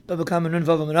Bava Kama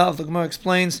Daf, the Gemara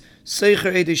explains,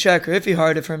 Seicher Eidei Sheker, if he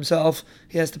hired it for himself,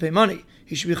 he has to pay money.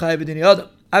 He should be chayav b'dinei adam.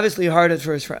 Obviously, he hired it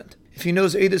for his friend. If he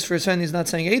knows Eidus for his friend, he's not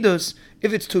saying Eidus.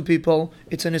 If it's two people,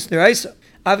 it's an Isniraisa.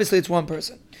 Obviously, it's one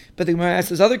person. But the Gemara asks,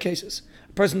 there's other cases.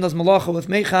 A person does malacha with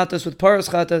mei chatas, with paras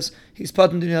chatas, he's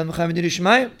patim b'dinei adam chayav b'dinei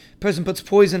shemayim. A person puts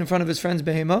poison in front of his friend's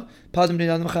behema, patim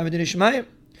b'dinei adam chayav b'dinei shemayim.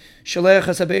 Shaleach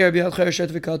hasabeir b'yad chayer shet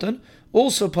v'katan,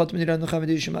 also patim b'dinei adam chayav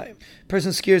b'dinei shemayim.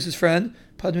 Person scares his friend,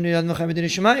 patim b'dinei adam chayav b'dinei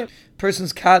shemayim.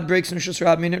 Person's cat breaks in Rishus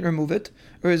Rabbi and remove it,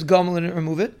 or his gomel and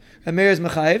remove it. Rameir is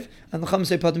mechayiv, and the Chum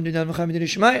say patim b'dinei adam chayav b'dinei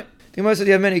shemayim. The Gemara said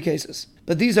you have many cases,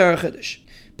 but these are a chiddush.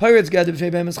 Pirates gathered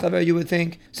b'fei behemas chaver, you would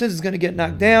think, since it's going to get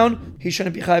knocked down, he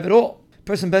shouldn't be chayiv at all.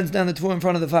 Person bends down the tefillah in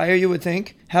front of the fire, you would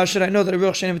think, how should I know that a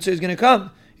real shenem mitzvah is going to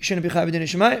come? He shouldn't be chayiv b'dinei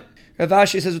shemayim. Rav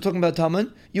Ashi says we're talking about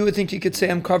Taman. You would think he could say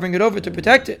I'm covering it over to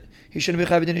protect it. He shouldn't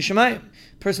be chayiv b'dinei shemayim.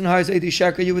 Person hires Eidei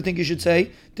Sheker, you would think he should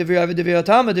say Divrei Avad Divrei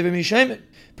Atama Divrei Mishemin.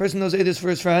 Person knows Eidus for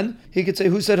his friend. He could say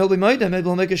who said he'll be Maida, maybe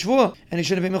he'll make a shvua, and he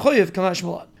shouldn't be mechoyev Kamash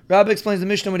Malan. Rabbi explains the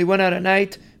Mishnah when he went out at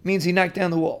night means he knocked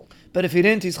down the wall. But if he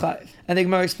didn't, he's chayiv. And the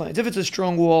Gemara explains if it's a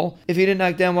strong wall, if he didn't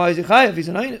knock down, why is he chayiv? He's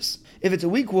an einus. If it's a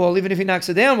weak wall, even if he knocks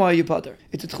it down, why are you pater?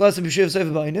 It's a tchelas of Yeshiv Sefer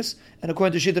B'Einus, and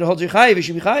according to Shita that holds you chayiv, he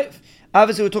should be chayiv.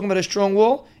 Obviously, we're talking about a strong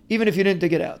wall, even if you didn't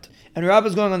dig it out. And Rabbah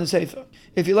is going on the Sefer.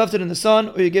 If you left it in the sun,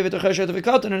 or you gave it to Cheshet of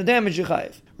Ikatan and it damaged, you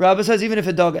chayiv. Rabbah says even if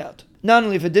it dug out. Not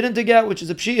only if it didn't dig out, which is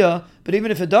a pshia, but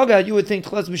even if it dug out, you would think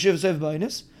tchelas of Yeshiv Sefer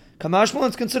B'Einus. Kamash Malan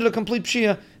is considered a complete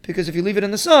pshia, because if you leave it in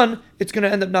the sun, it's going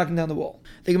to end up knocking down the wall.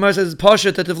 The Gemara says it's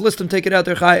pashat that if listim take it out,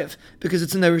 they're chayiv, because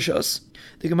it's in their rishos.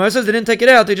 The Gemara says they didn't take it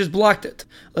out, they just blocked it.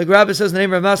 Like Rabbi says in the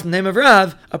name of Rav Mas, in the name of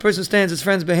Rav, a person stands his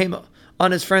friend's behema.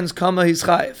 On his friend's kama, he's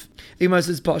chayiv. The Gemara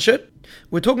says pashat.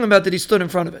 We're talking about that he stood in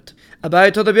front of it.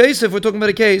 Abai told Rabbi Yosef, we're talking about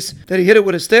a case that he hit it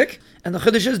with a stick, and the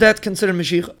chiddush is that's considered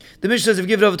meshicha. The Mishnah says if you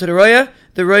give it over to the raya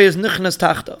is nichnas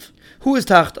tachtav. Who is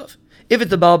tachtav? If it's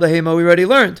the Baal Behema, we already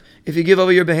learned. If you give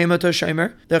over your Behema to a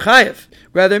Shemer, they're Chayiv.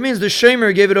 Rather, it means the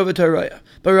Shemer gave it over to a Raya.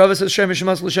 But Rava says Shemer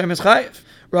Shemas L'Shem is Chayiv.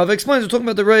 Rava explains, we're talking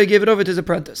about the Raya gave it over to his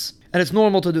apprentice. And it's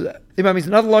normal to do that. The Imam means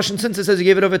another Lashon, since it says he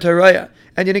gave it over to a Raya,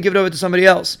 and you didn't give it over to somebody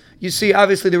else. You see,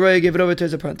 obviously the Raya gave it over to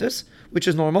his apprentice, which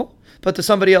is normal, but to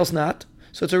somebody else not.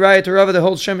 So it's a raya to Rava that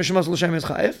holds Shemer Shemas L'Shem is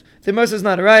Chayiv. The Imam says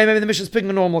not a raya, maybe the Mishnah is picking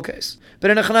a normal case. But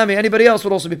in a Chanami, anybody else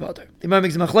would also be pater. The Imam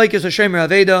makes Machlekes a Shemer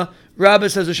Aveda, Rabbi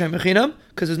says a Shemer Chinam,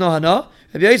 because there's no Hana.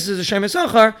 Rabbi Yosef says a Shemer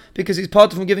Sachar, because he's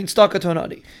pater from giving staka to an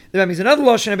Adi. The Imam makes another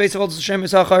Lashon, Rabbi Yosef holds a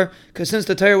Shemer Sachar, because since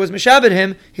the Torah was Meshabed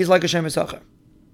him, he's like a Shemer Sachar.